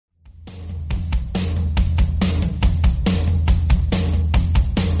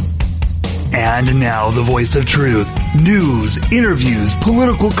And now the voice of truth. News, interviews,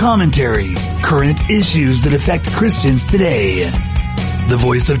 political commentary, current issues that affect Christians today. The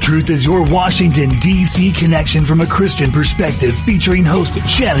voice of truth is your Washington, D.C. connection from a Christian perspective, featuring host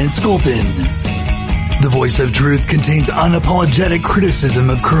Shannon Skolton. The voice of truth contains unapologetic criticism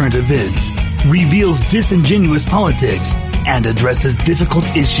of current events, reveals disingenuous politics, and addresses difficult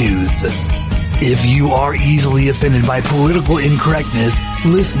issues. If you are easily offended by political incorrectness,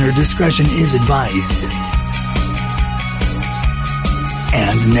 listener discretion is advised.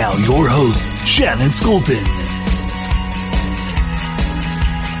 And now your host, Shannon Skolton.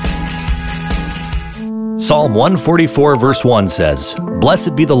 Psalm 144 verse 1 says,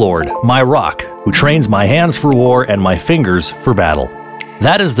 "Blessed be the Lord, my rock, who trains my hands for war and my fingers for battle."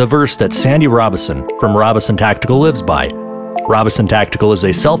 That is the verse that Sandy Robison from Robison Tactical lives by. Robison Tactical is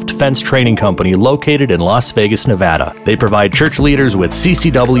a self-defense training company located in Las Vegas, Nevada. They provide church leaders with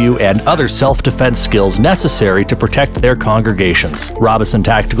CCW and other self-defense skills necessary to protect their congregations. Robison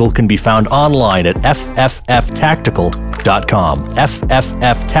Tactical can be found online at ffftactical.com.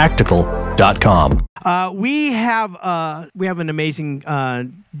 ffftactical.com. We have an amazing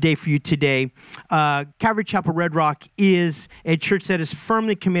day for you today. Calvary Chapel Red Rock is a church that is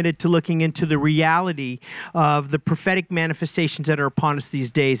firmly committed to looking into the reality of the prophetic manifestations that are upon us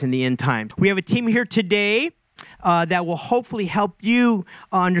these days in the end times. We have a team here today that will hopefully help you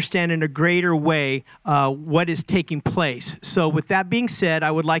understand in a greater way what is taking place. So with that being said,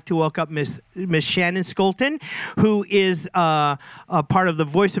 I would like to welcome Miss Shannon Skolton, who is a part of the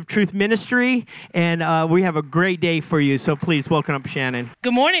Voice of Truth Ministry, and we have a great day for you. So please welcome up Shannon.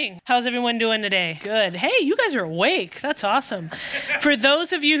 Good morning. How's everyone doing today? Good. Hey, you guys are awake. That's awesome. For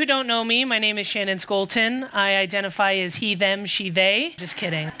those of you who don't know me, my name is Shannon Skolton. I identify as he, them, she, they. Just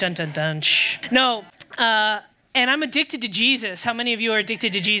kidding. Dun, dun, dun. Shh. No, and I'm addicted to Jesus. How many of you are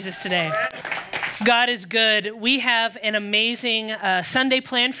addicted to Jesus today? God is good. We have an amazing Sunday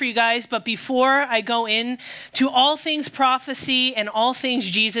plan for you guys, but before I go in to all things prophecy and all things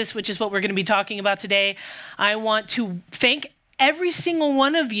Jesus, which is what we're going to be talking about today, I want to thank every single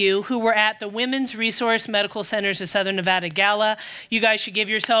one of you who were at the Women's Resource Medical Centers of Southern Nevada Gala. You guys should give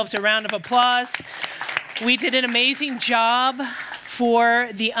yourselves a round of applause. We did an amazing job for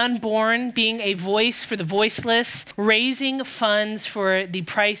the unborn, being a voice for the voiceless, raising funds for the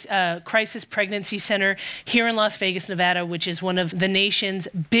Crisis Pregnancy Center here in Las Vegas, Nevada, which is one of the nation's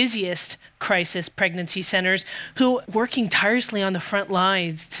busiest crisis pregnancy centers, who working tirelessly on the front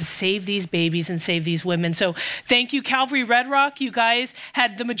lines to save these babies and save these women. So thank you, Calvary Red Rock. You guys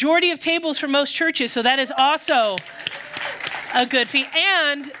had the majority of tables for most churches, so that is also a good feat.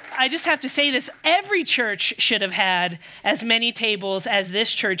 And I just have to say this, every church should have had as many tables as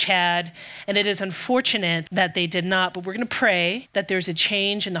this church had, and it is unfortunate that they did not, but we're going to pray that there's a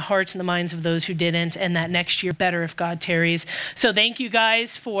change in the hearts and the minds of those who didn't, and that next year better if God tarries. So thank you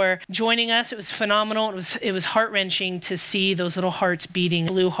guys for joining us. It was phenomenal. It was heart-wrenching to see those little hearts beating,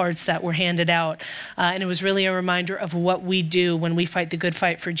 blue hearts that were handed out, and it was really a reminder of what we do when we fight the good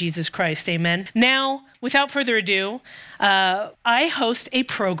fight for Jesus Christ. Amen. Now, without further ado, I host a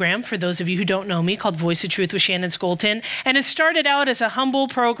program, for those of you who don't know me, called Voice of Truth with Shannon Skolton. And it started out as a humble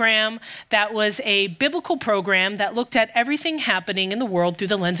program that was a biblical program that looked at everything happening in the world through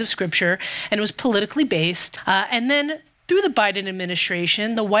the lens of Scripture, and it was politically based. And then through the Biden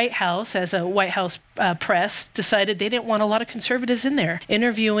administration, the White House, as a White House press, decided they didn't want a lot of conservatives in there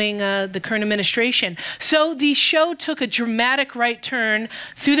interviewing the current administration. So the show took a dramatic right turn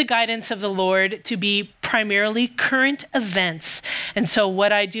through the guidance of the Lord to be primarily current events. And so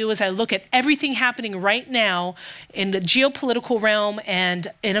what I do is I look at everything happening right now in the geopolitical realm and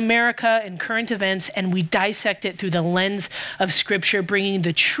in America and current events, and we dissect it through the lens of Scripture, bringing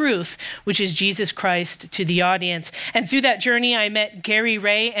the truth, which is Jesus Christ, to the audience. And through that journey, I met Gary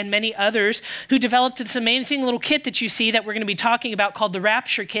Ray and many others who developed this amazing little kit that you see that we're going to be talking about called the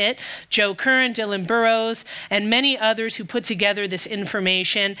Rapture Kit. Joe Curran, Dylan Burrows, and many others who put together this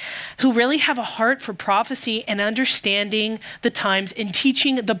information, who really have a heart for prophecy and understanding the times and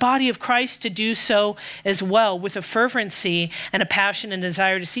teaching the body of Christ to do so as well, with a fervency and a passion and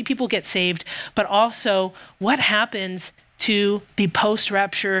desire to see people get saved, but also what happens to the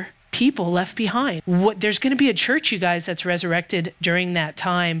post-rapture people left behind. There's going to be a church, you guys, that's resurrected during that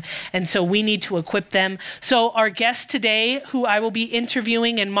time. And so we need to equip them. So our guest today, who I will be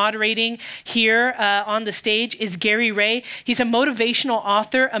interviewing and moderating here on the stage, is Gary Ray. He's a motivational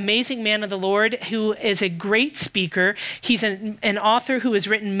author, amazing man of the Lord, who is a great speaker. He's an author who has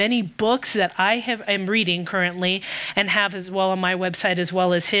written many books that I'm reading currently and have as well on my website, as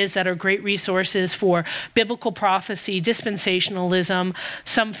well as his, that are great resources for biblical prophecy, dispensationalism,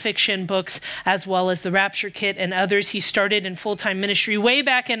 some fiction, Revelation books, as well as the Rapture Kit and others. He started in full-time ministry way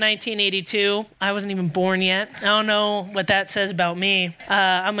back in 1982. I wasn't even born yet. I don't know what that says about me.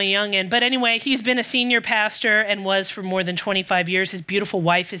 I'm a youngin'. But anyway, he's been a senior pastor and was for more than 25 years. His beautiful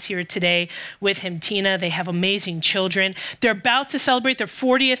wife is here today with him, Tina. They have amazing children. They're about to celebrate their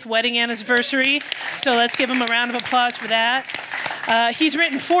 40th wedding anniversary. So let's give him a round of applause for that. He's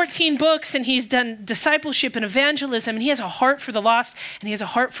written 14 books, and he's done discipleship and evangelism, and he has a heart for the lost, and he has a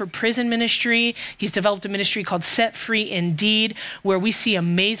heart for prison ministry. He's developed a ministry called Set Free Indeed, where we see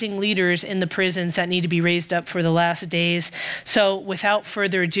amazing leaders in the prisons that need to be raised up for the last days. So without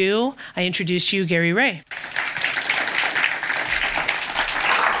further ado, I introduce to you Gary Ray.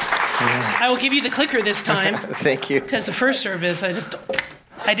 I will give you the clicker this time. Thank you. Because the first service,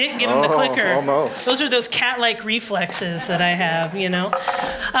 I didn't give him the clicker. Almost. Those are those cat-like reflexes that I have, you know.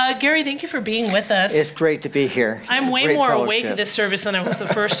 Gary, thank you for being with us. It's great to be here. I'm way Great more fellowship. awake this service than I was the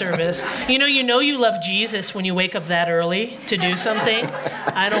first service. You know you love Jesus when you wake up that early to do something.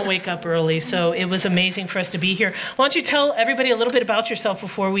 I don't wake up early, so it was amazing for us to be here. Why don't you tell everybody a little bit about yourself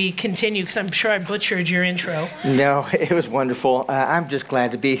before we continue, because I'm sure I butchered your intro. No, it was wonderful. I'm just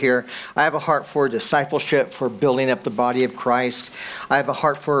glad to be here. I have a heart for discipleship, for building up the body of Christ. I have a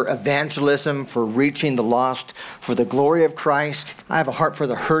heart for evangelism, for reaching the lost, for the glory of Christ. I have a heart for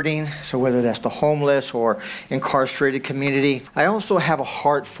the hurting, so whether that's the homeless or incarcerated community. I also have a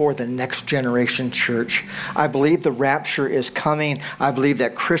heart for the next generation church. I believe the rapture is coming. I believe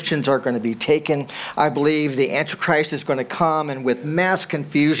that Christians are going to be taken. I believe the Antichrist is going to come and with mass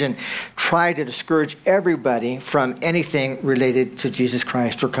confusion try to discourage everybody from anything related to Jesus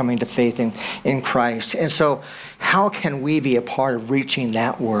Christ or coming to faith in Christ. And so how can we be a part of reaching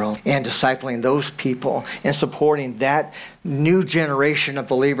that world and discipling those people and supporting that new generation of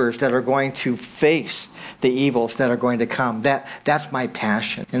believers that are going to face the evils that are going to come? That's my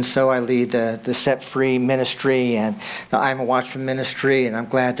passion. And so I lead the Set Free ministry and the I'm a Watchman ministry, and I'm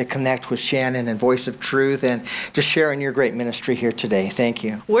glad to connect with Shannon and Voice of Truth and just sharing your great ministry here today. Thank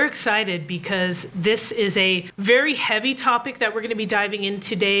you. We're excited because this is a very heavy topic that we're going to be diving in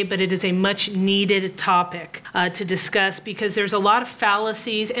today, but it is a much needed topic to discuss because there's a lot of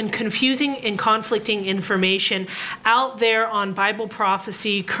fallacies and confusing and conflicting information out there on Bible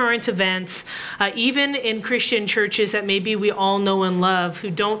prophecy, current events, even in Christian churches that maybe we all know and love who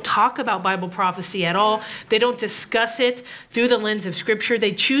don't talk about Bible prophecy at all. They don't discuss it through the lens of Scripture.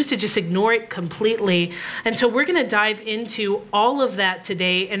 They choose to just ignore it completely. And so we're going to dive into all of that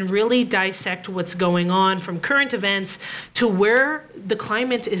today and really dissect what's going on from current events to where the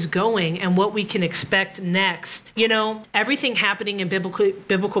climate is going and what we can expect next. You know, everything happening in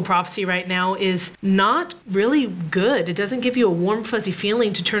biblical prophecy right now is not really good. It doesn't give you a warm, fuzzy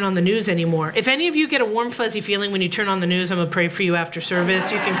feeling to turn on the news anymore. If any of you get a warm, fuzzy feeling when you turn on the news, I'm going to pray for you after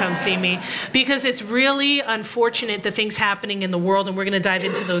service. You can come see me because it's really unfortunate the things happening in the world, and we're going to dive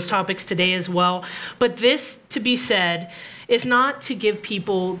into those topics today as well. But this, to be said, is not to give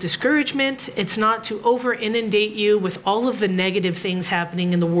people discouragement. It's not to over-inundate you with all of the negative things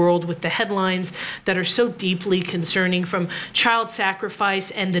happening in the world with the headlines that are so deeply concerning, from child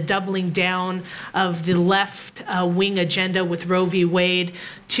sacrifice and the doubling down of the left wing agenda with Roe v. Wade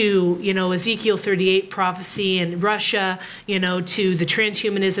to, Ezekiel 38 prophecy in Russia, to the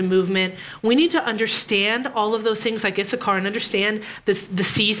transhumanism movement. We need to understand all of those things like Issachar and understand the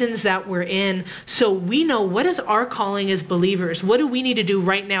seasons that we're in so we know what is our calling as believers. What do we need to do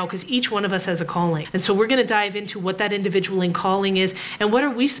right now? Because each one of us has a calling. And so we're going to dive into what that individual calling is and what are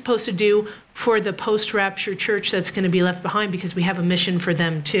we supposed to do for the post-rapture church that's going to be left behind, because we have a mission for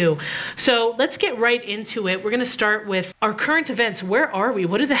them too. So let's get right into it. We're going to start with our current events. Where are we?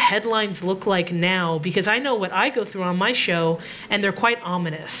 What do the headlines look like now? Because I know what I go through on my show, and they're quite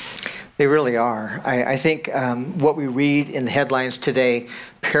ominous. They really are. I think what we read in the headlines today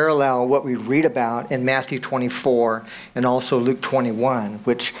parallel what we read about in Matthew 24 and also Luke 21,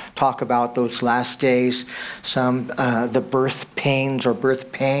 which talk about those last days, some the birth pains or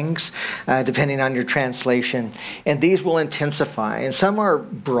birth pangs, depending on your translation. And these will intensify. And some are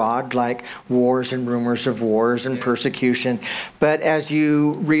broad, like wars and rumors of wars and persecution. But as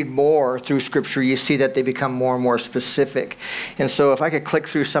you read more through Scripture, you see that they become more and more specific. And so if I could click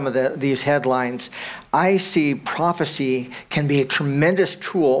through some of these headlines, I see prophecy can be a tremendous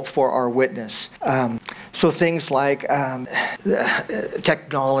tool for our witness. So things like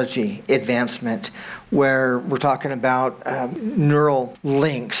technology advancement, where we're talking about neural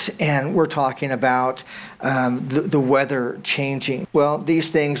links, and we're talking about the weather changing. Well,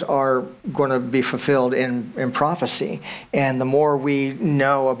 these things are going to be fulfilled in prophecy. And the more we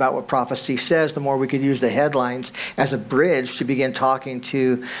know about what prophecy says, the more we could use the headlines as a bridge to begin talking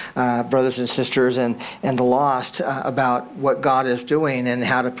to brothers and sisters and the lost about what God is doing and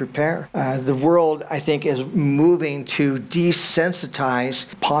how to prepare. The world, I think, is moving to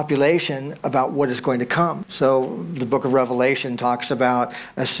desensitize population about what is going to come. So the book of Revelation talks about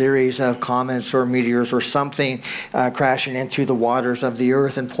a series of comets or meteors or something crashing into the waters of the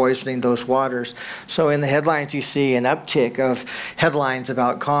earth and poisoning those waters. So in the headlines you see an uptick of headlines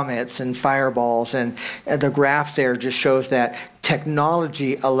about comets and fireballs, and the graph there just shows that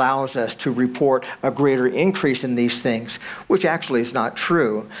technology allows us to report a greater increase in these things, which actually is not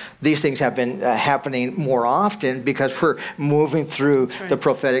true. These things have been happening more often because we're moving through the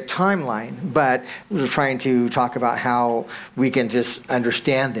prophetic timeline. But we're trying to talk about how we can just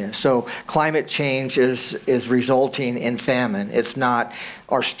understand this. So climate change is resulting in famine. It's not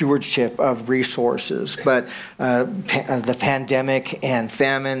our stewardship of resources, but the pandemic and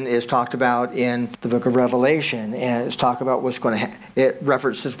famine is talked about in the book of Revelation, and it's talked about what's going to it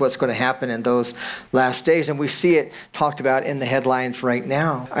references what's going to happen in those last days, and we see it talked about in the headlines right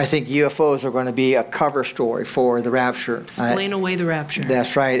now. I think UFOs are going to be a cover story for the rapture. Explain away the rapture.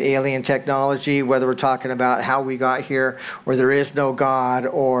 That's right. Alien technology, whether we're talking about how we got here, or there is no God,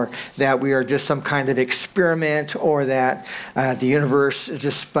 or that we are just some kind of experiment, or that the universe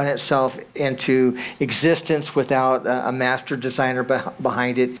just spun itself into existence without a master designer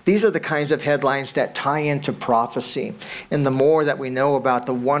behind it. These are the kinds of headlines that tie into prophecy. And the more that we know about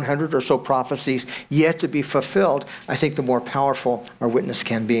the 100 or so prophecies yet to be fulfilled, I think the more powerful our witness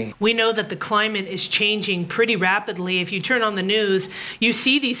can be. We know that the climate is changing pretty rapidly. If you turn on the news, you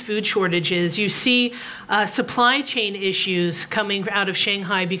see these food shortages. You see supply chain issues coming out of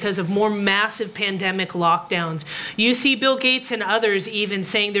Shanghai because of more massive pandemic lockdowns. You see Bill Gates and others even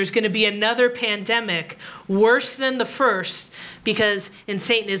saying there's going to be another pandemic worse than the first, because in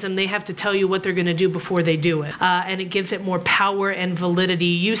Satanism, they have to tell you what they're going to do before they do it. And it gives it more power and validity.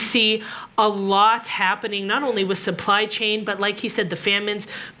 You see a lot happening, not only with supply chain, but like he said, the famines,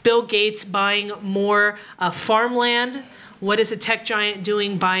 Bill Gates buying more farmland. What is a tech giant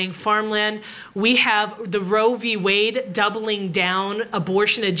doing buying farmland? We have the Roe v. Wade doubling down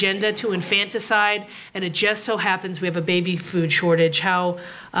abortion agenda to infanticide, and it just so happens we have a baby food shortage. How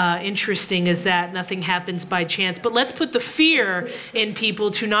interesting is that? Nothing happens by chance. But let's put the fear in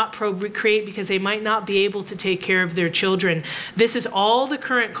people to not procreate because they might not be able to take care of their children. This is all the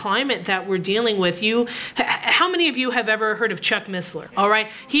current climate that we're dealing with. How many of you have ever heard of Chuck Missler? All right,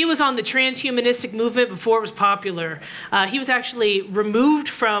 he was on the transhumanistic movement before it was popular. He was actually removed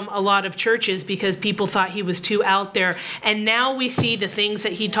from a lot of churches because people thought he was too out there. And now we see the things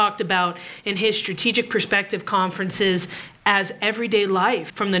that he talked about in his Strategic Perspective conferences as everyday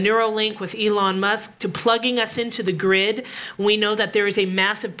life, from the Neuralink with Elon Musk to plugging us into the grid. We know that there is a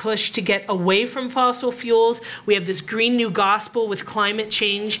massive push to get away from fossil fuels. We have this green new gospel with climate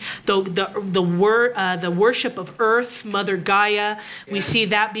change, the worship of Earth, Mother Gaia. We see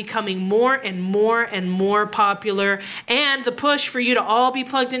that becoming more and more and more popular, and the push for you to all be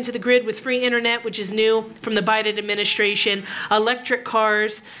plugged into the grid with free internet, which is new from the Biden administration, electric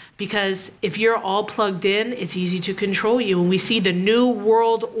cars. Because if you're all plugged in, it's easy to control you. And we see the new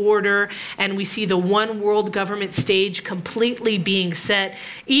world order, and we see the one world government stage completely being set,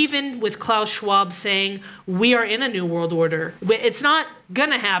 even with Klaus Schwab saying, we are in a new world order. It's not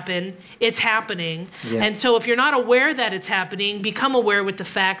gonna happen, it's happening. Yeah. And so if you're not aware that it's happening, become aware with the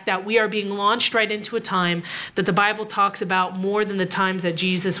fact that we are being launched right into a time that the Bible talks about more than the times that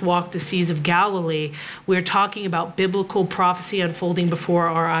Jesus walked the seas of Galilee. We're talking about biblical prophecy unfolding before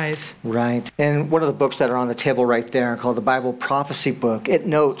our eyes. Right. And one of the books that are on the table right there called the Bible Prophecy Book, it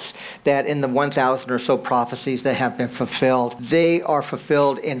notes that in the 1,000 or so prophecies that have been fulfilled, they are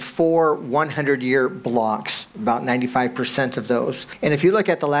fulfilled in 4 100-year blocks, about 95% of those. And if you look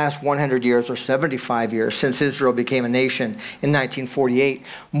at the last 100 years or 75 years since Israel became a nation in 1948,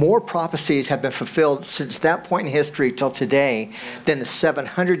 more prophecies have been fulfilled since that point in history till today than the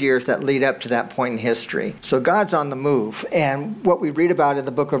 700 years that lead up to that point in history. So God's on the move. And what we read about in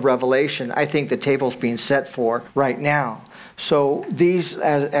the book of Revelation, I think the table's being set for right now. So these,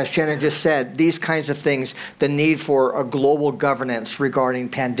 as Shannon just said, these kinds of things, the need for a global governance regarding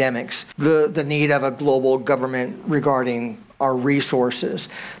pandemics, the need of a global government regarding our resources,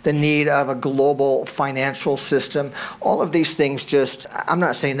 the need of a global financial system. All of these things I'm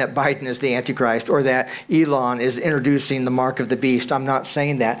not saying that Biden is the Antichrist or that Elon is introducing the mark of the beast. I'm not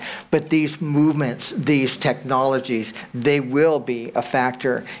saying that. But these movements, these technologies, they will be a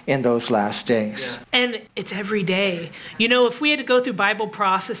factor in those last days. Yeah. And it's every day. If we had to go through Bible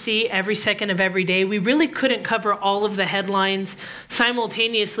prophecy every second of every day, we really couldn't cover all of the headlines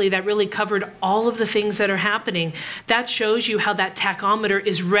simultaneously that really covered all of the things that are happening. That shows you how that tachometer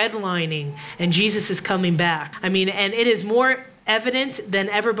is redlining and Jesus is coming back. And it is more evident than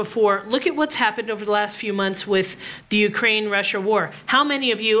ever before. Look at what's happened over the last few months with the Ukraine-Russia war. How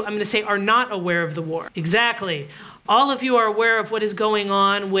many of you, I'm going to say, are not aware of the war? Exactly. All of you are aware of what is going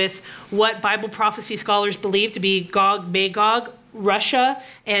on with what Bible prophecy scholars believe to be Gog, Magog, Russia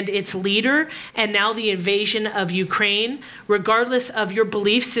and its leader, and now the invasion of Ukraine, regardless of your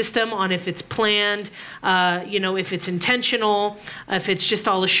belief system on if it's planned, if it's intentional, if it's just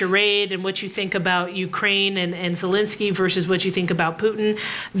all a charade, and what you think about Ukraine and Zelensky versus what you think about Putin.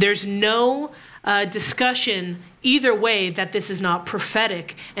 There's no discussion either way that this is not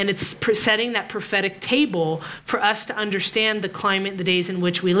prophetic, and it's setting that prophetic table for us to understand the climate, the days in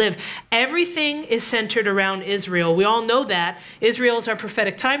which we live. Everything is centered around Israel. We all know that. Israel is our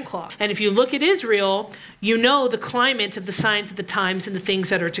prophetic time clock. And if you look at Israel, you know the climate of the signs of the times and the things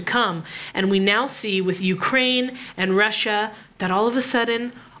that are to come. And we now see with Ukraine and Russia that all of a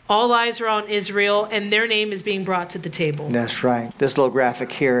sudden all eyes are on Israel, and their name is being brought to the table. That's right. This little graphic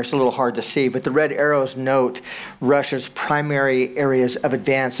here is a little hard to see, but the red arrows note Russia's primary areas of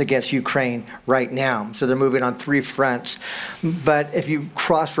advance against Ukraine right now. So they're moving on 3 fronts. But if you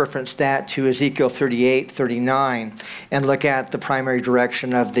cross-reference that to Ezekiel 38, 39, and look at the primary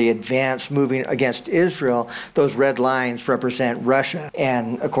direction of the advance moving against Israel, those red lines represent Russia.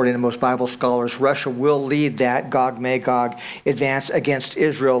 And according to most Bible scholars, Russia will lead that Gog-Magog advance against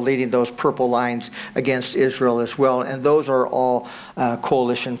Israel, leading those purple lines against Israel as well. And those are all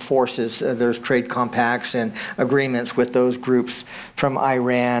coalition forces. There's trade compacts and agreements with those groups from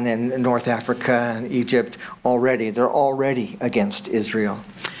Iran and North Africa and Egypt already. They're already against Israel.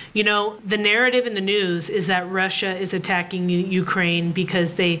 The narrative in the news is that Russia is attacking Ukraine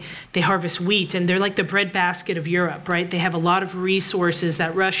because they harvest wheat, and they're like the breadbasket of Europe, right? They have a lot of resources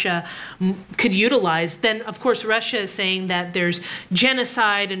that Russia could utilize. Then, of course, Russia is saying that there's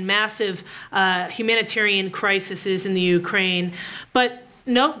genocide and massive humanitarian crises in the Ukraine. But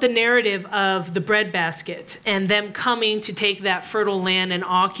note the narrative of the breadbasket and them coming to take that fertile land and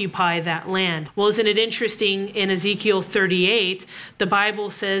occupy that land. Well, isn't it interesting, in Ezekiel 38, the Bible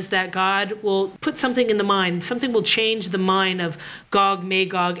says that God will put something in the mind, something will change the mind of Gog,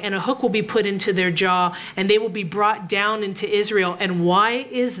 Magog, and a hook will be put into their jaw, and they will be brought down into Israel. And why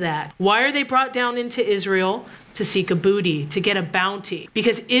is that? Why are they brought down into Israel? To seek a booty, to get a bounty.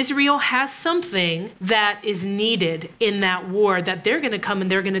 Because Israel has something that is needed in that war that they're going to come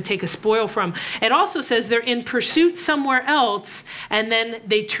and they're going to take a spoil from. It also says they're in pursuit somewhere else, and then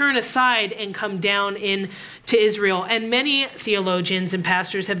they turn aside and come down in to Israel. And many theologians and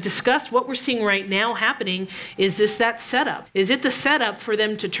pastors have discussed what we're seeing right now happening. Is this that setup? Is it the setup for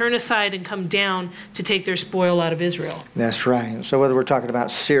them to turn aside and come down to take their spoil out of Israel? That's right. So whether we're talking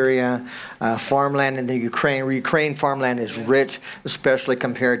about Syria, farmland in the Ukraine farmland is rich, especially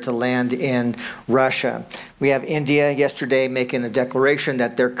compared to land in Russia. We have India yesterday making a declaration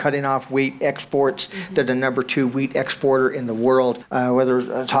that they're cutting off wheat exports. They're the number 2 wheat exporter in the world. Whether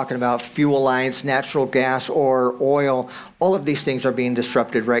we're talking about fuel lines, natural gas, or oil, all of these things are being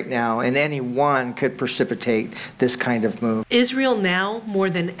disrupted right now, and any one could precipitate this kind of move. Israel now,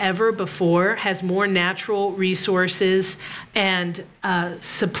 more than ever before, has more natural resources and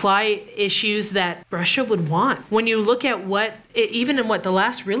supply issues that Russia would want. When you look at the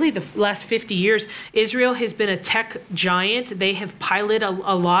last 50 years, Israel has been a tech giant. They have piloted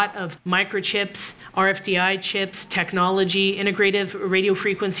a lot of microchips, RFID chips, technology, integrative radio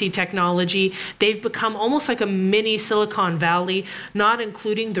frequency technology. They've become almost like a mini Silicon Valley, not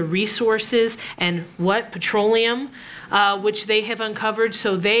including the resources and petroleum, which they have uncovered.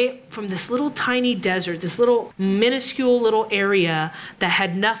 So they, from this little tiny desert, this little minuscule little area that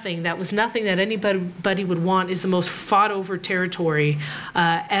had nothing, that was nothing that anybody would want, is the most fought over territory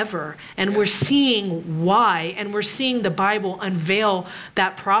ever. And we're seeing why, and we're seeing the Bible unveil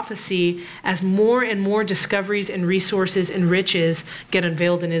that prophecy as more and more discoveries and resources and riches get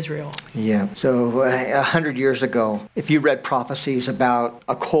unveiled in Israel. Yeah. So 100 years ago, if you read prophecies about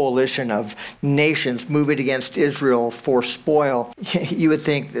a coalition of nations moving against Israel for spoil, you would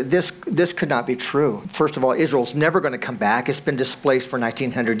think that this could not be true. First of all, Israel's never going to come back. It's been displaced for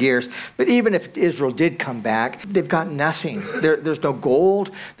 1900 years. But even if Israel did come back, they've got nothing There's no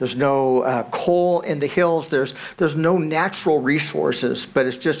gold. There's no coal in the hills. There's no natural resources. But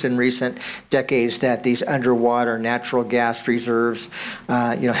it's just in recent decades that these underwater natural gas reserves,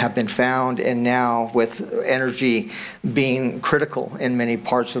 have been found. And now with energy being critical in many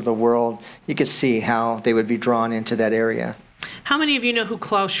parts of the world, you could see how they would be drawn into that area. How many of you know who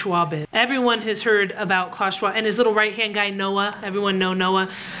Klaus Schwab is? Everyone has heard about Klaus Schwab and his little right-hand guy, Noah. Everyone know Noah.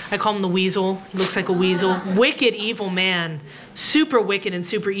 I call him the weasel. He looks like a weasel. Wicked, evil man. Super wicked and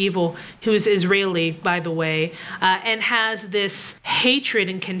super evil, who's Israeli, by the way, and has this hatred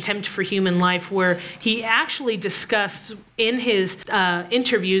and contempt for human life where he actually discussed in his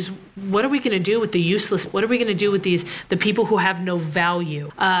interviews, what are we going to do with the useless? What are we going to do with the people who have no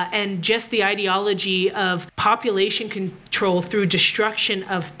value? And just the ideology of population control through destruction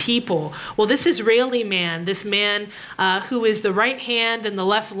of people. Well, this Israeli man, this man who is the right hand and the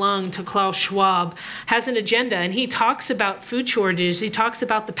left lung to Klaus Schwab, has an agenda, and he talks about food shortages. He talks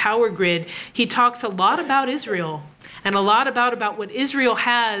about the power grid. He talks a lot about Israel and a lot about what Israel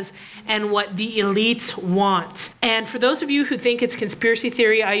has and what the elites want. And for those of you who think it's conspiracy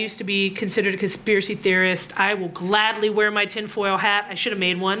theory, I used to be considered a conspiracy theorist. I will gladly wear my tinfoil hat. I should have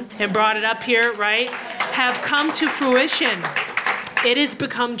made one and brought it up here, right? Have come to fruition. It has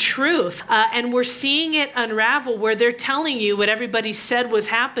become truth. And we're seeing it unravel where they're telling you what everybody said was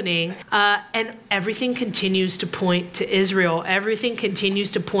happening. And everything continues to point to Israel. Everything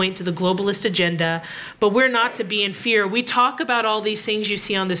continues to point to the globalist agenda. But we're not to be in fear. We talk about all these things you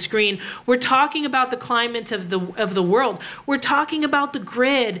see on the screen. We're talking about the climate of the world. We're talking about the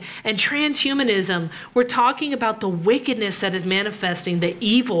grid and transhumanism. We're talking about the wickedness that is manifesting, the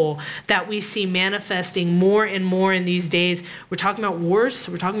evil that we see manifesting more and more in these days. We're talking about wars.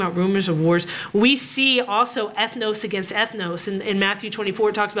 We're talking about rumors of wars. We see also ethnos against ethnos. In Matthew 24,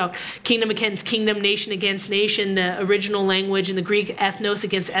 it talks about kingdom against kingdom, nation against nation, the original language in the Greek, ethnos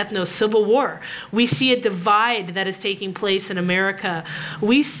against ethnos, civil war. We see a divide that is taking place in America.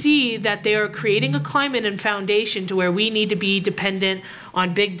 We see that they are creating a climate and foundation to where we need to be dependent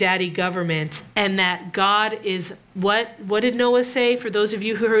on big daddy government, and that God is what did Noah say? For those of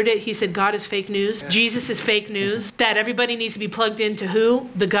you who heard it, he said God is fake news. Yeah. Jesus is fake news. That everybody needs to be plugged into who?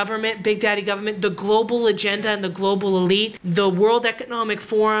 The government, big daddy government, the global agenda and the global elite, the World Economic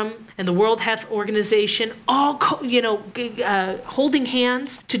Forum and the World Health Organization, all holding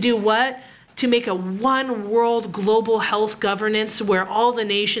hands to do what? To make a one world global health governance where all the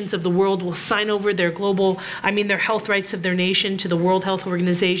nations of the world will sign over their health rights of their nation to the World Health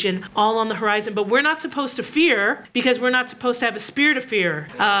Organization, all on the horizon. But we're not supposed to fear because we're not supposed to have a spirit of fear.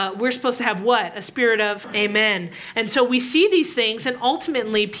 We're supposed to have what? A spirit of amen. And so we see these things and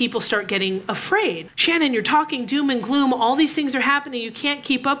ultimately people start getting afraid. Shannon, you're talking doom and gloom. All these things are happening. You can't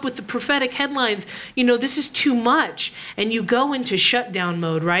keep up with the prophetic headlines. This is too much. And you go into shutdown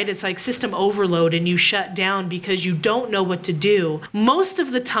mode, right? It's like system overload and you shut down because you don't know what to do. Most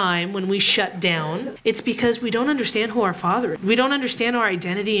of the time when we shut down, it's because we don't understand who our Father is. We don't understand our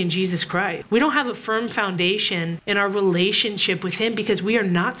identity in Jesus Christ. We don't have a firm foundation in our relationship with Him because we are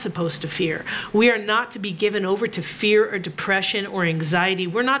not supposed to fear. We are not to be given over to fear or depression or anxiety.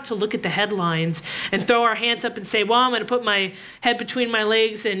 We're not to look at the headlines and throw our hands up and say, well, I'm going to put my head between my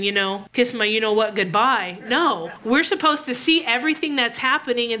legs and, kiss my you-know-what goodbye. No, we're supposed to see everything that's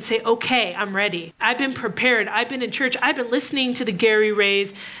happening and say, okay, I'm ready. I've been prepared. I've been in church. I've been listening to the Gary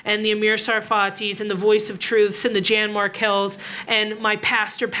Rays and the Amir Sarfatis and the Voice of Truths and the Jan Markells and my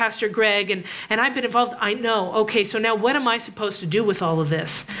pastor, Pastor Greg, and I've been involved. I know. Okay, so now what am I supposed to do with all of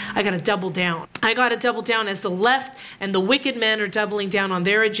this? I got to double down. I got to double down as the left and the wicked men are doubling down on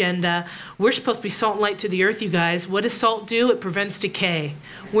their agenda. We're supposed to be salt and light to the earth, you guys. What does salt do? It prevents decay.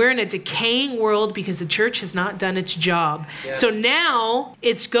 We're in a decaying world because the church has not done its job. Yeah. So now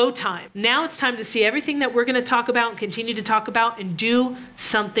it's go time. Now it's time to see everything that we're going to talk about and continue to talk about and do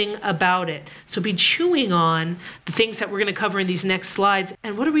something about it. So be chewing on the things that we're going to cover in these next slides.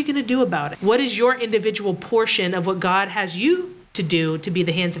 And what are we going to do about it? What is your individual portion of what God has you to do to be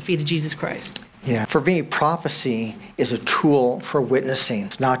the hands and feet of Jesus Christ? Yeah, for me, prophecy is a tool for witnessing.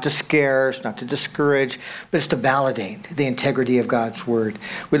 It's not to scare, it's not to discourage, but it's to validate the integrity of God's word.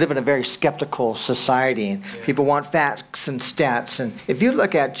 We live in a very skeptical society, and people want facts and stats. And if you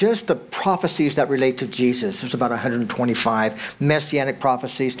look at just the prophecies that relate to Jesus, there's about 125 messianic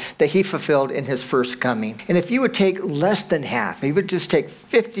prophecies that he fulfilled in his first coming. And if you would take less than half, you would just take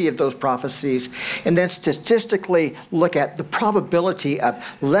 50 of those prophecies, and then statistically look at the probability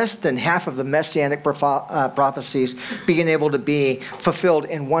of less than half of the messianic messianic prophecies being able to be fulfilled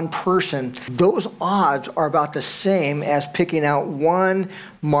in one person, those odds are about the same as picking out one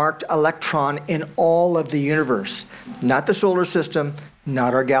marked electron in all of the universe. Not the solar system,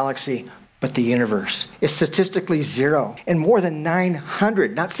 not our galaxy, but the universe. It's statistically zero. And more than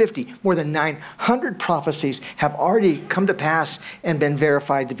 900, not 50, more than 900 prophecies have already come to pass and been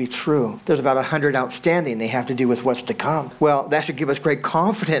verified to be true. There's about 100 outstanding. They have to do with what's to come. Well, that should give us great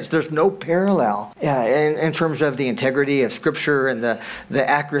confidence. There's no parallel in terms of the integrity of Scripture and the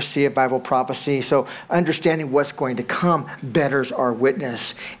accuracy of Bible prophecy. So understanding what's going to come betters our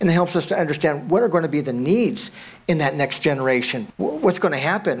witness. And it helps us to understand what are going to be the needs in that next generation. What's going to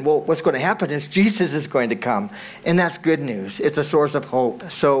happen? Well, what's going to happen is Jesus is going to come. And that's good news. It's a source of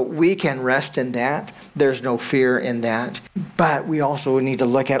hope. So we can rest in that. There's no fear in that. But we also need to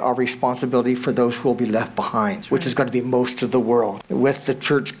look at our responsibility for those who will be left behind, which is going to be most of the world. With the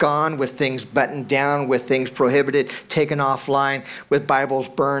church gone, with things buttoned down, with things prohibited, taken offline, with Bibles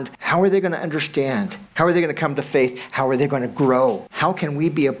burned, how are they going to understand? How are they going to come to faith? How are they going to grow? How can we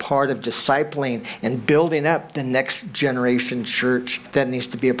be a part of discipling and building up the next generation church? That needs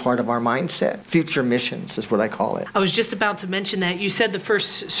to be a part of our mindset. Future missions is what I call it. I was just about to mention that. You said the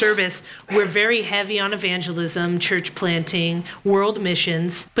first service, we're very heavy on evangelism, church planting, world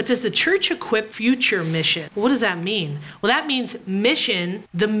missions. But does the church equip future mission? What does that mean? Well, that means mission,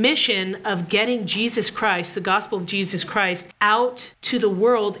 the mission of getting Jesus Christ, the gospel of Jesus Christ, out to the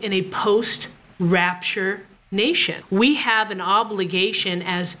world in a post-rapture nation. We have an obligation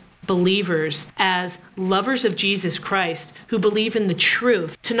as believers, as lovers of Jesus Christ who believe in the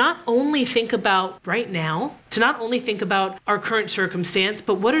truth, to not only think about right now, to not only think about our current circumstance,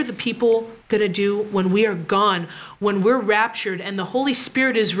 but what are the people going to do when we are gone, when we're raptured and the Holy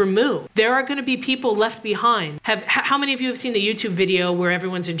Spirit is removed? There are going to be people left behind. How many of you have seen the YouTube video where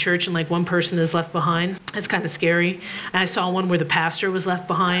everyone's in church and like one person is left behind? That's kind of scary. And I saw one where the pastor was left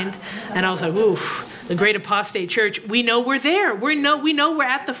behind, and I was like, oof. The great apostate church, we know we're there. We know we're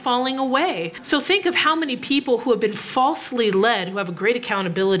at the falling away. So think of how many people who have been falsely led, who have a great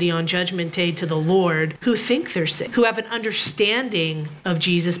accountability on Judgment Day to the Lord, who think they're sick, who have an understanding of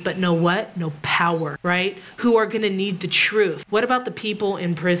Jesus, but know what? No power, right? Who are going to need the truth. What about the people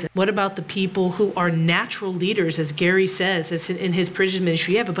in prison? What about the people who are natural leaders, as Gary says, as in his prison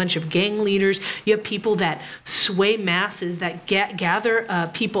ministry? You have a bunch of gang leaders. You have people that sway masses, that gather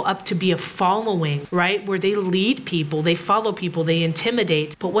people up to be a following, right? Where they lead people, they follow people, they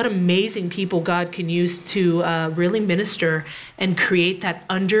intimidate. But what amazing people God can use to really minister and create that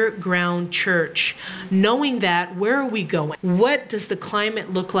underground church. Knowing that, where are we going? What does the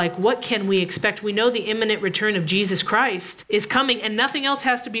climate look like? What can we expect? We know the imminent return of Jesus Christ is coming, and nothing else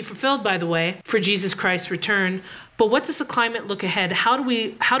has to be fulfilled, by the way, for Jesus Christ's return. But what does the climate look ahead? How do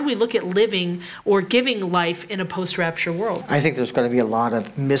we look at living or giving life in a post-rapture world? I think there's going to be a lot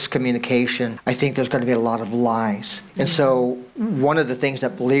of miscommunication. I think there's going to be a lot of lies. And so one of the things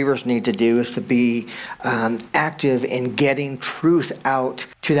that believers need to do is to be active in getting truth out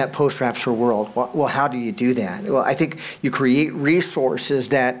to that post-rapture world. Well, how do you do that? Well, I think you create resources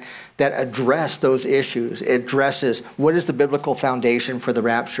that address those issues. It addresses what is the biblical foundation for the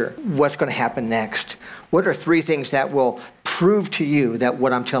rapture? What's going to happen next? What are 3 things that will prove to you that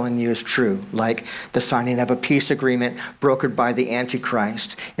what I'm telling you is true? Like the signing of a peace agreement brokered by the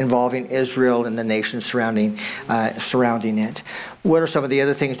Antichrist involving Israel and the nations surrounding it. What are some of the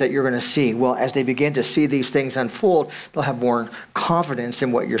other things that you're going to see? Well, as they begin to see these things unfold, they'll have more confidence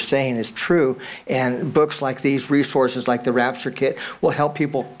in what you're saying is true. And books like these, resources like the Rapture Kit, will help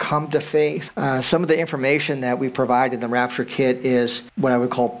people come to faith. Some of the information that we provide in the Rapture Kit is what I would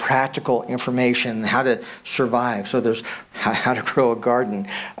call practical information, how to survive. So there's how to grow a garden,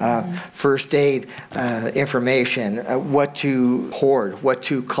 first aid information, what to hoard, what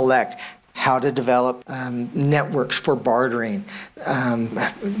to collect, how to develop networks for bartering,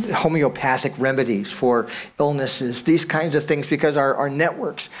 homeopathic remedies for illnesses, these kinds of things, because our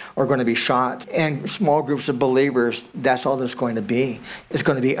networks are going to be shot. And small groups of believers, that's all there's going to be. It's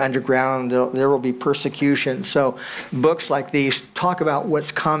going to be underground. There will be persecution. So books like these talk about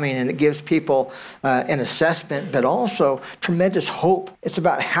what's coming, and it gives people an assessment, but also tremendous hope. It's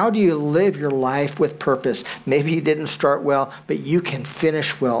about how do you live your life with purpose. Maybe you didn't start well, but you can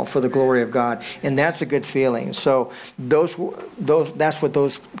finish well for the glory of God, and that's a good feeling. So that's what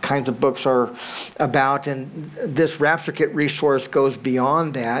those kinds of books are about. And this Rapture Kit resource goes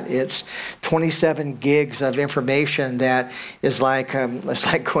beyond that. It's 27 gigs of information that is like it's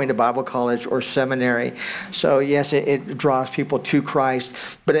like going to Bible college or seminary. So yes, it draws people to Christ,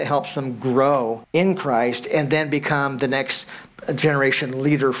 but it helps them grow in Christ and then become the next generation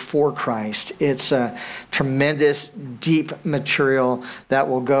leader for Christ. It's a tremendous, deep material that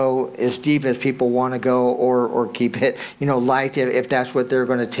will go as deep as people want to go, or keep it, light if that's what they're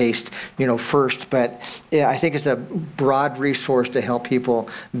going to taste, first. But yeah, I think it's a broad resource to help people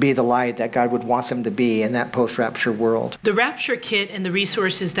be the light that God would want them to be in that post-rapture world. The Rapture Kit and the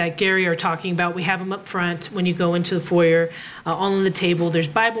resources that Gary are talking about, we have them up front when you go into the foyer, all on the table. There's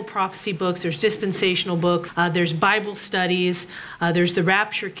Bible prophecy books, there's dispensational books, there's Bible studies, there's the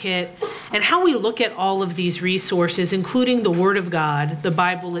Rapture Kit. And how we look at all of these resources, including the Word of God, the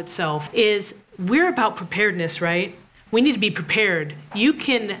Bible itself, is we're about preparedness, right? We need to be prepared. You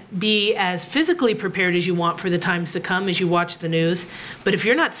can be as physically prepared as you want for the times to come as you watch the news, but if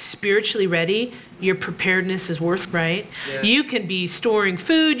you're not spiritually ready, your preparedness is worth, right? Yeah. You can be storing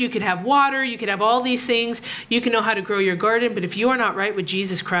food, you could have water, you could have all these things, you can know how to grow your garden, but if you are not right with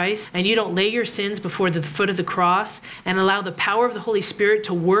Jesus Christ and you don't lay your sins before the foot of the cross and allow the power of the Holy Spirit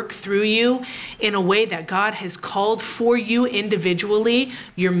to work through you in a way that God has called for you individually,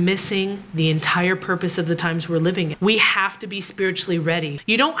 you're missing the entire purpose of the times we're living in. We have to be spiritually ready.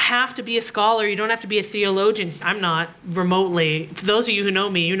 You don't have to be a scholar, you don't have to be a theologian. I'm not remotely. For those of you who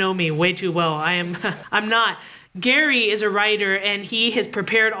know me, you know me way too well. I'm not. Gary is a writer, and he has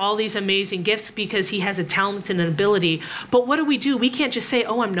prepared all these amazing gifts because he has a talent and an ability. But what do? We can't just say,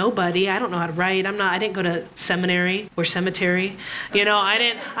 "Oh, I'm nobody. I don't know how to write. I didn't go to seminary or cemetery.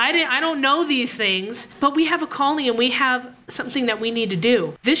 I don't know these things." But we have a calling, and we have something that we need to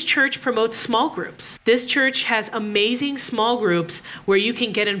do. This church promotes small groups. This church has amazing small groups where you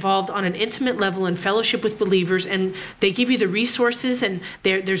can get involved on an intimate level in fellowship with believers, and they give you the resources, and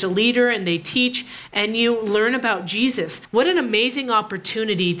there's a leader, and they teach, and you learn about Jesus. What an amazing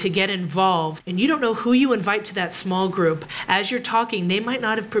opportunity to get involved. And you don't know who you invite to that small group. As you're talking, they might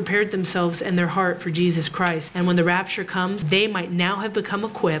not have prepared themselves and their heart for Jesus Christ. And when the rapture comes, they might now have become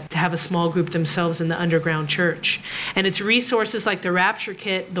equipped to have a small group themselves in the underground church. And it's resources like the Rapture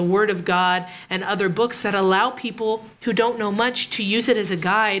Kit, the Word of God, and other books that allow people who don't know much to use it as a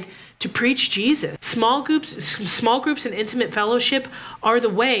guide to preach Jesus. Small groups and intimate fellowship are the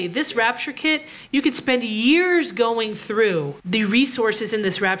way. This Rapture Kit, you could spend years going through the resources in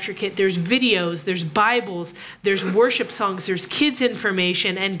this Rapture Kit. There's videos, there's Bibles, there's worship songs, there's kids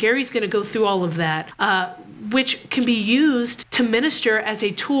information, and Gary's going to go through all of that, which can be used to minister as a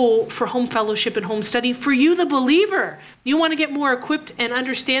tool for home fellowship and home study for you, the believer. You want to get more equipped and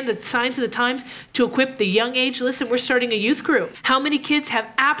understand the signs of the times to equip the young age? Listen, we're starting a youth group. How many kids have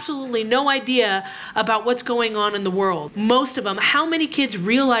absolutely no idea about what's going on in the world? Most of them. How many kids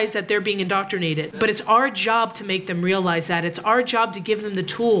realize that they're being indoctrinated? But it's our job to make them realize that. It's our job to give them the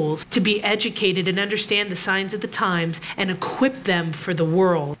tools to be educated and understand the signs of the times and equip them for the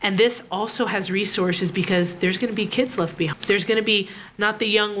world. And this also has resources because there's going to be kids left behind. There's going to be not the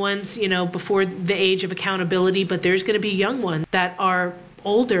young ones, before the age of accountability, but there's going to be young ones that are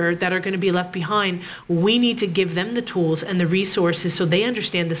older that are going to be left behind. We need to give them the tools and the resources so they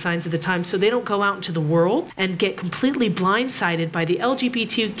understand the signs of the times, so they don't go out into the world and get completely blindsided by the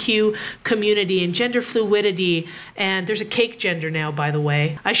LGBTQ community and gender fluidity. And there's a cake gender now, by the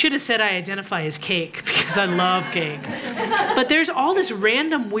way. I should have said I identify as cake because I love cake. But there's all this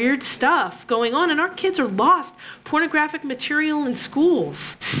random weird stuff going on, and our kids are lost. Pornographic material in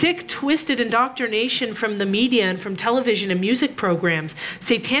schools, sick, twisted indoctrination from the media and from television and music programs,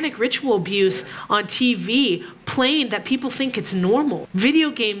 satanic ritual abuse on TV, playing that people think it's normal, video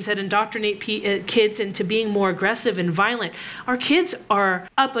games that indoctrinate kids into being more aggressive and violent. Our kids are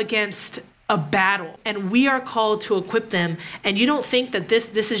up against a battle, and we are called to equip them. And you don't think that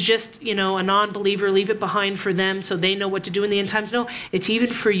this is just, a non-believer, leave it behind for them so they know what to do in the end times. No, it's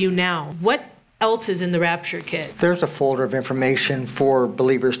even for you now. What else is in the Rapture Kit? There's a folder of information for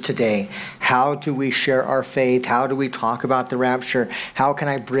believers today. How do we share our faith? How do we talk about the rapture? How can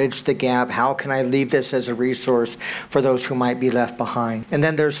I bridge the gap? How can I leave this as a resource for those who might be left behind? And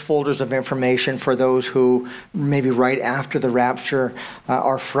then there's folders of information for those who maybe right after the rapture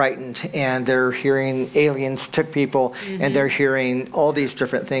are frightened and they're hearing aliens took people and they're hearing all these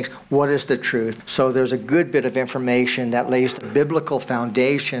different things. What is the truth? So there's a good bit of information that lays the biblical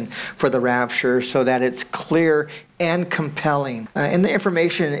foundation for the rapture, so that it's clear and compelling. And the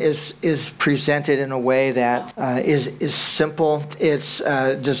information is presented in a way that is simple. It's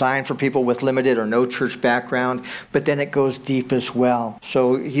designed for people with limited or no church background, but then it goes deep as well.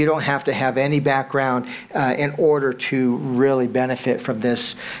 So you don't have to have any background in order to really benefit from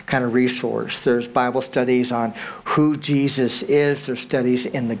this kind of resource. There's Bible studies on who Jesus is. There's studies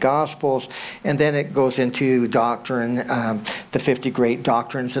in the Gospels, and then it goes into doctrine, the 50 great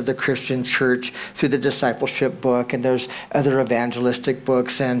doctrines of the Christian church through the discipleship book, and there's other evangelistic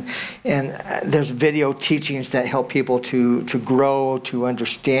books, and there's video teachings that help people to grow, to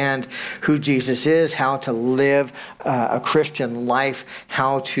understand who Jesus is, how to live a Christian life,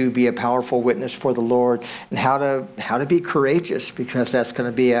 how to be a powerful witness for the Lord, and how to be courageous, because that's going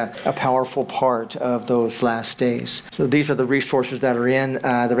to be a powerful part of those last days. So these are the resources that are in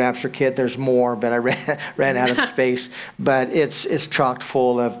the Rapture Kit. There's more, but I ran out of space. But it's chock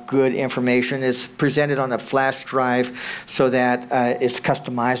full of good information. It's presented on a flash drive so that it's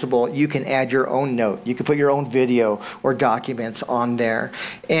customizable. You can add your own note. You can put your own video or documents on there.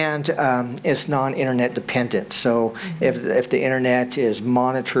 And it's non-internet dependent. So if the internet is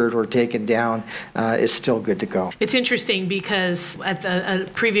monitored or taken down, it's still good to go. It's interesting because at a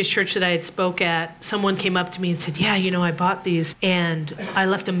previous church that I had spoke at, someone came up to me and said, yeah, I bought these and I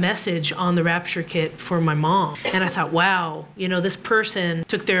left a message on the Rapture Kit for my mom. And I thought, wow, this person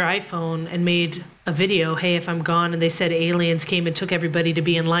took their iPhone and made a video, hey, if I'm gone, and they said aliens came and took everybody to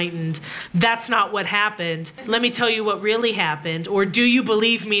be enlightened. That's not what happened. Let me tell you what really happened. Or do you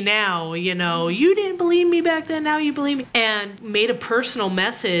believe me now? You didn't believe me back then, now you believe me. And made a personal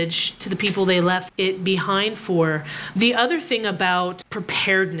message to the people they left it behind for. The other thing about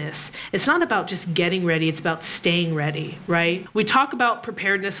preparedness, it's not about just getting ready, it's about staying ready, right? We talk about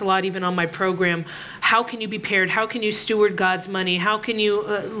preparedness a lot, even on my program. How can you be prepared? How can you steward God's money? How can you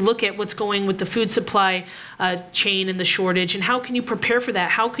look at what's going with the food supply chain and the shortage? And how can you prepare for that?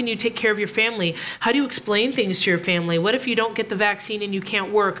 How can you take care of your family? How do you explain things to your family? What if you don't get the vaccine and you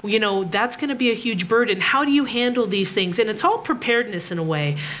can't work? That's going to be a huge burden. How do you handle these things? And it's all preparedness in a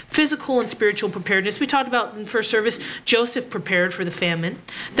way, physical and spiritual preparedness. We talked about in first service, Joseph prepared for the famine,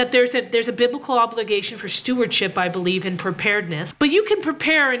 that there's a biblical obligation for stewardship, I believe, in preparedness. But you can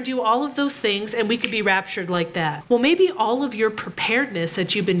prepare and do all of those things, and we could be raptured like that. Well, maybe all of your preparedness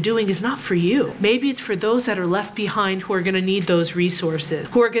that you've been doing is not for you. Maybe it's for those that are left behind who are going to need those resources,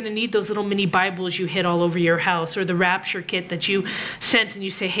 who are going to need those little mini Bibles you hid all over your house, or the Rapture Kit that you sent and you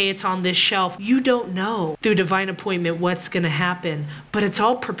say, hey, it's on this shelf. You don't know through divine appointment what's going to happen, but it's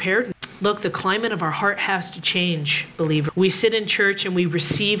all prepared. Look, the climate of our heart has to change, believer. We sit in church and we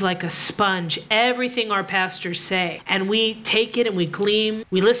receive like a sponge everything our pastors say. And we take it and we glean.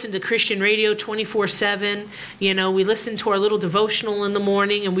 We listen to Christian radio 24/7. We listen to our little devotional in the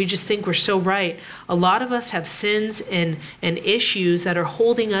morning and we just think we're so right. A lot of us have sins and issues that are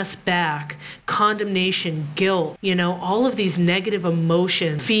holding us back. Condemnation, guilt, all of these negative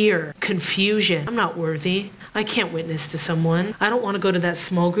emotions, fear, confusion. I'm not worthy. I can't witness to someone. I don't want to go to that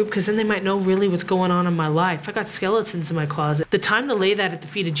small group because then they might know really what's going on in my life. I got skeletons in my closet. The time to lay that at the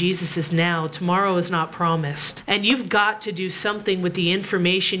feet of Jesus is now. Tomorrow is not promised. And you've got to do something with the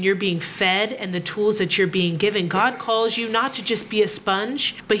information you're being fed and the tools that you're being given. God calls you not to just be a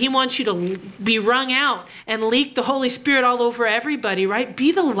sponge, but he wants you to be wrung out and leak the Holy Spirit all over everybody, right?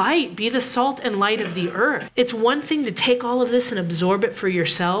 Be the light, be the salt and light of the earth. It's one thing to take all of this and absorb it for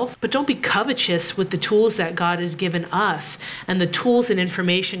yourself, but don't be covetous with the tools that God has given us and the tools and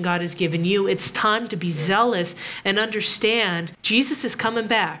information God has given you. It's time to be zealous and understand Jesus is coming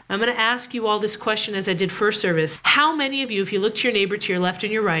back. I'm going to ask you all this question as I did first service. How many of you, if you look to your neighbor to your left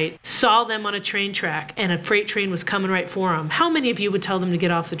and your right, saw them on a train track and a freight train was coming right for them? How many of you would tell them to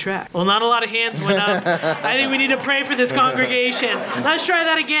get off the track? Well, not a lot of hands went up. I think we need to pray for this congregation. Let's try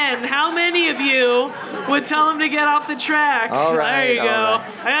that again. How many of you would tell them to get off the track? All right. There you go.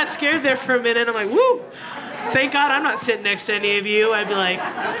 Right. I got scared there for a minute. I'm like, woo. Thank God I'm not sitting next to any of you. I'd be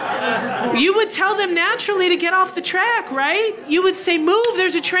like, you would tell them naturally to get off the track, right? You would say, move,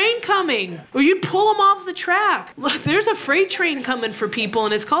 there's a train coming. Or you'd pull them off the track. Look, there's a freight train coming for people,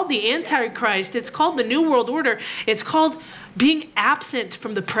 and it's called the Antichrist. It's called the New World Order. It's called being absent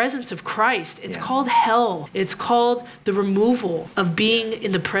from the presence of Christ. It's called hell. It's called the removal of being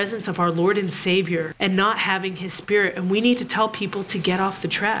in the presence of our Lord and Savior and not having his Spirit. And we need to tell people to get off the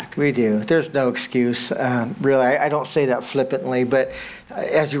track. We do. There's no excuse. Really, I don't say that flippantly, but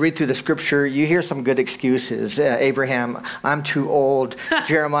as you read through the scripture, you hear some good excuses. Abraham, I'm too old.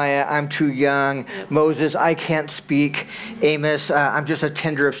 Jeremiah, I'm too young. Moses, I can't speak. Amos, I'm just a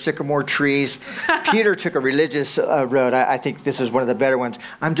tender of sycamore trees. Peter took a religious road. I think this is one of the better ones.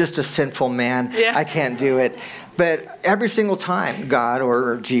 I'm just a sinful man. I can't do it. But every single time, God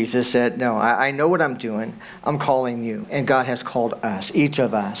or Jesus said, no, I know what I'm doing. I'm calling you. And God has called us, each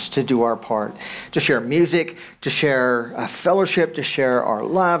of us, to do our part, to share music, to share fellowship, to share our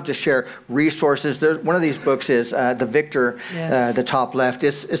love, to share resources. One of these books is The Victor, Yes. the top left.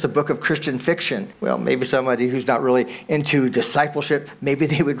 It's a book of Christian fiction. Well, maybe somebody who's not really into discipleship, maybe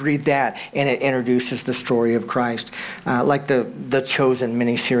they would read that, and it introduces the story of Christ, like the Chosen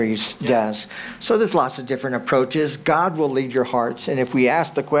miniseries does. So there's lots of different approaches. God will lead your hearts, and if we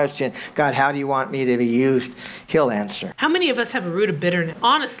ask the question, God, how do you want me to be used? He'll answer. How many of us have a root of bitterness?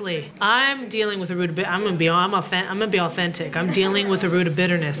 Honestly, I'm dealing with a root of bitterness. I'm gonna be authentic. I'm dealing with a root of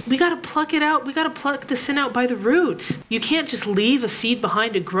bitterness. We gotta pluck it out. We gotta pluck the sin out by the root. You can't just leave a seed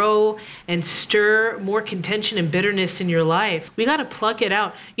behind to grow and stir more contention and bitterness in your life. We gotta pluck it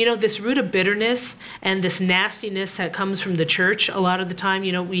out. You know, this root of bitterness and this nastiness that comes from the church a lot of the time,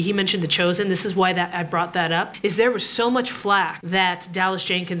 you know, he mentioned The Chosen. This is why that I brought that up, is there was so much flack that Dallas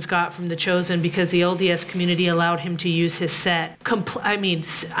Jenkins got from The Chosen because the LDS community allowed him to use his set.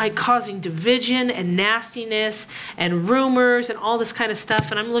 Causing division and nastiness and rumors and all this kind of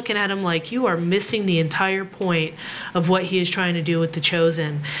stuff. And I'm looking at him like, you are missing the entire point of what he is trying to do with The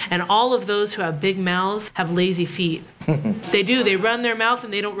Chosen. And all of those who have big mouths have lazy feet. They do. They run their mouth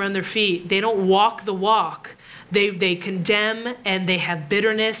and they don't run their feet. They don't walk the walk. They condemn, and they have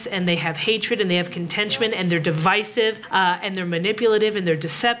bitterness, and they have hatred, and they have contention, and they're divisive, and they're manipulative, and they're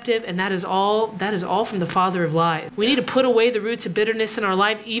deceptive, and that is all from the father of lies. We need to put away the roots of bitterness in our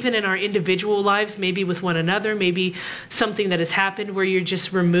life, even in our individual lives, maybe with one another, maybe something that has happened where you're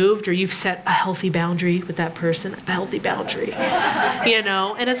just removed, or you've set a healthy boundary with that person, a healthy boundary, you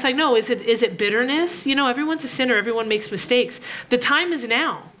know? And it's like, no, is it bitterness? You know, everyone's a sinner, everyone makes mistakes. The time is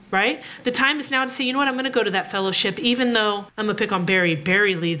now. Right? The time is now to say, you know what, I'm going to go to that fellowship, even though I'm going to pick on Barry.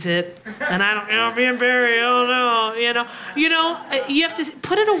 Barry leads it. And I don't, you know, me and Barry, oh no, you have to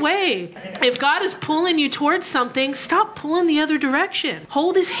put it away. If God is pulling you towards something, stop pulling the other direction.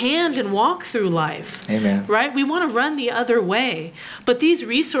 Hold his hand and walk through life. Amen. Right? We want to run the other way. But these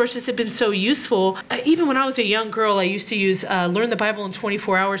resources have been so useful. Even when I was a young girl, I used to use Learn the Bible in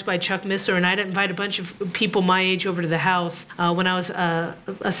 24 Hours by Chuck Missler, and I'd invite a bunch of people my age over to the house when I was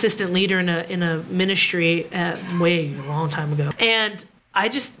assistant leader in a ministry way a long time ago. And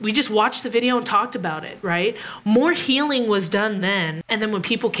we just watched the video and talked about it, right? More healing was done then. And then when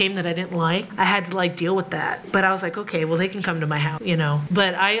people came that I didn't like, I had to deal with that. But I was like, okay, well, they can come to my house, you know.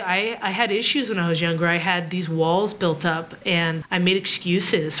 But I had issues when I was younger. I had these walls built up, and I made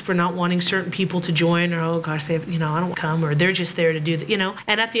excuses for not wanting certain people to join, or, oh gosh, I don't come, or they're just there to do that, you know.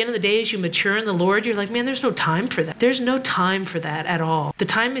 And at the end of the day, as you mature in the Lord, you're like, man, there's no time for that. There's no time for that at all. The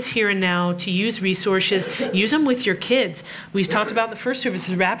time is here and now to use resources. Use them with your kids. We talked about in the first service,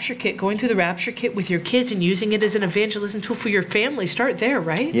 the Rapture Kit, going through the Rapture Kit with your kids and using it as an evangelism tool for your family. Start there,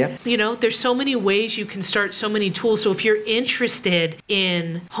 right? Yep. You know, there's so many ways you can start, so many tools. So if you're interested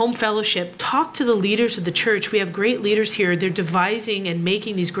in home fellowship, talk to the leaders of the church. We have great leaders here. They're devising and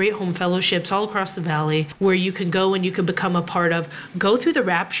making these great home fellowships all across the valley where you can go and you can become a part of. Go through the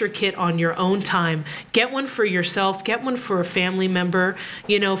Rapture Kit on your own time. Get one for yourself. Get one for a family member.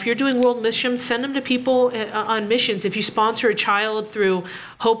 You know, if you're doing world missions, send them to people on missions. If you sponsor a child through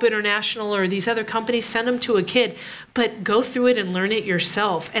Hope International or these other companies, send them to a kid. But go through it and learn it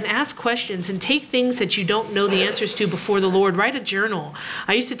yourself and ask questions and take things that you don't know the answers to before the Lord. Write a journal.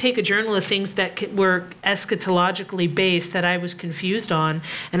 I used to take a journal of things that were eschatologically based that I was confused on,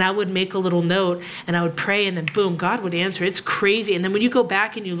 and I would make a little note and I would pray, and then boom, God would answer. It's crazy. And then when you go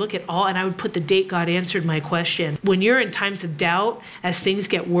back and you look at all, and I would put the date God answered my question. When you're in times of doubt, as things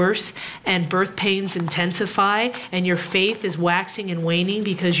get worse and birth pains intensify and your faith is waxing and waning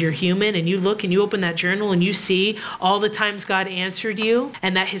because you're human, and you look and you open that journal and you see all the times God answered you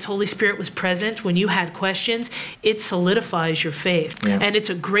and that his Holy Spirit was present when you had questions, it solidifies your faith. Yeah. And it's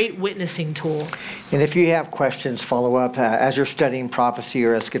a great witnessing tool. And if you have questions, follow up. As you're studying prophecy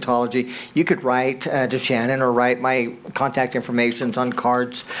or eschatology, you could write to Shannon or write my contact information on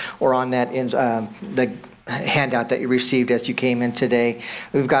cards or on that the handout that you received as you came in today.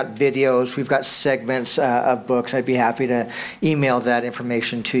 We've got videos, we've got segments of books. I'd be happy to email that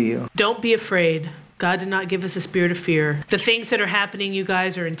information to you. Don't be afraid. God did not give us a spirit of fear. The things that are happening, you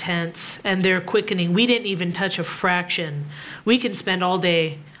guys, are intense and they're quickening. We didn't even touch a fraction. We can spend all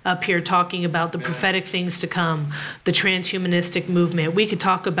day up here talking about the prophetic things to come, the transhumanistic movement. We could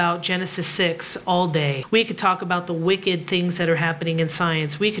talk about Genesis 6 all day. We could talk about the wicked things that are happening in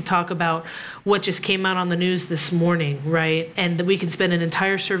science. We could talk about what just came out on the news this morning, right? And we can spend an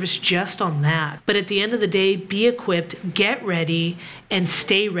entire service just on that. But at the end of the day, be equipped, get ready, and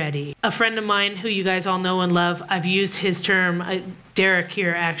stay ready. A friend of mine who you guys all know and love, I've used his term, Derek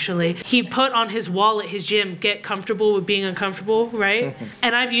here actually, he put on his wall at his gym, get comfortable with being uncomfortable, right?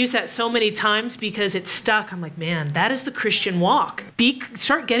 And I've used that so many times because it's stuck. I'm like, man, that is the Christian walk.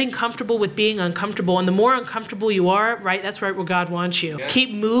 Start getting comfortable with being uncomfortable. And the more uncomfortable you are, right, that's right where God wants you. Yeah.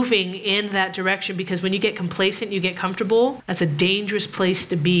 Keep moving in that direction, because when you get complacent, you get comfortable, that's a dangerous place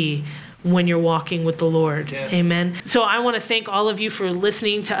to be when you're walking with the Lord. Yeah. Amen. So I want to thank all of you for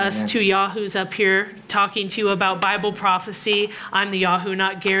listening to us, two yahoos up here talking to you about Bible prophecy. I'm the yahoo,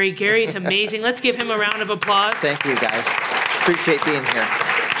 not Gary. Gary's amazing. Let's give him a round of applause. Thank you, guys. Appreciate being here.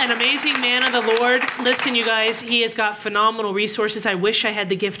 An amazing man of the Lord. Listen, you guys, he has got phenomenal resources. I wish I had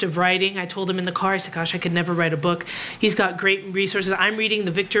the gift of writing. I told him in the car, I said, gosh, I could never write a book. He's got great resources. I'm reading The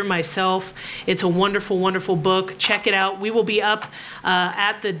Victor myself. It's a wonderful, wonderful book. Check it out. We will be up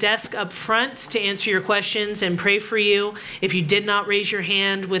at the desk up front to answer your questions and pray for you. If you did not raise your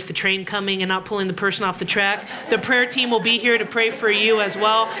hand with the train coming and not pulling the person off the track, the prayer team will be here to pray for you as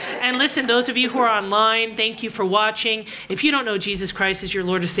well. And listen, those of you who are online, thank you for watching. If you don't know Jesus Christ as your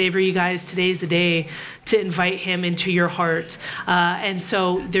Lord and Savior, you guys, today's the day to invite him into your heart. And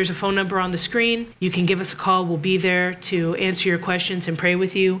so there's a phone number on the screen. You can give us a call. We'll be there to answer your questions and pray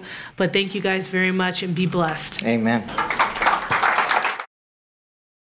with you. But thank you guys very much, and be blessed. Amen.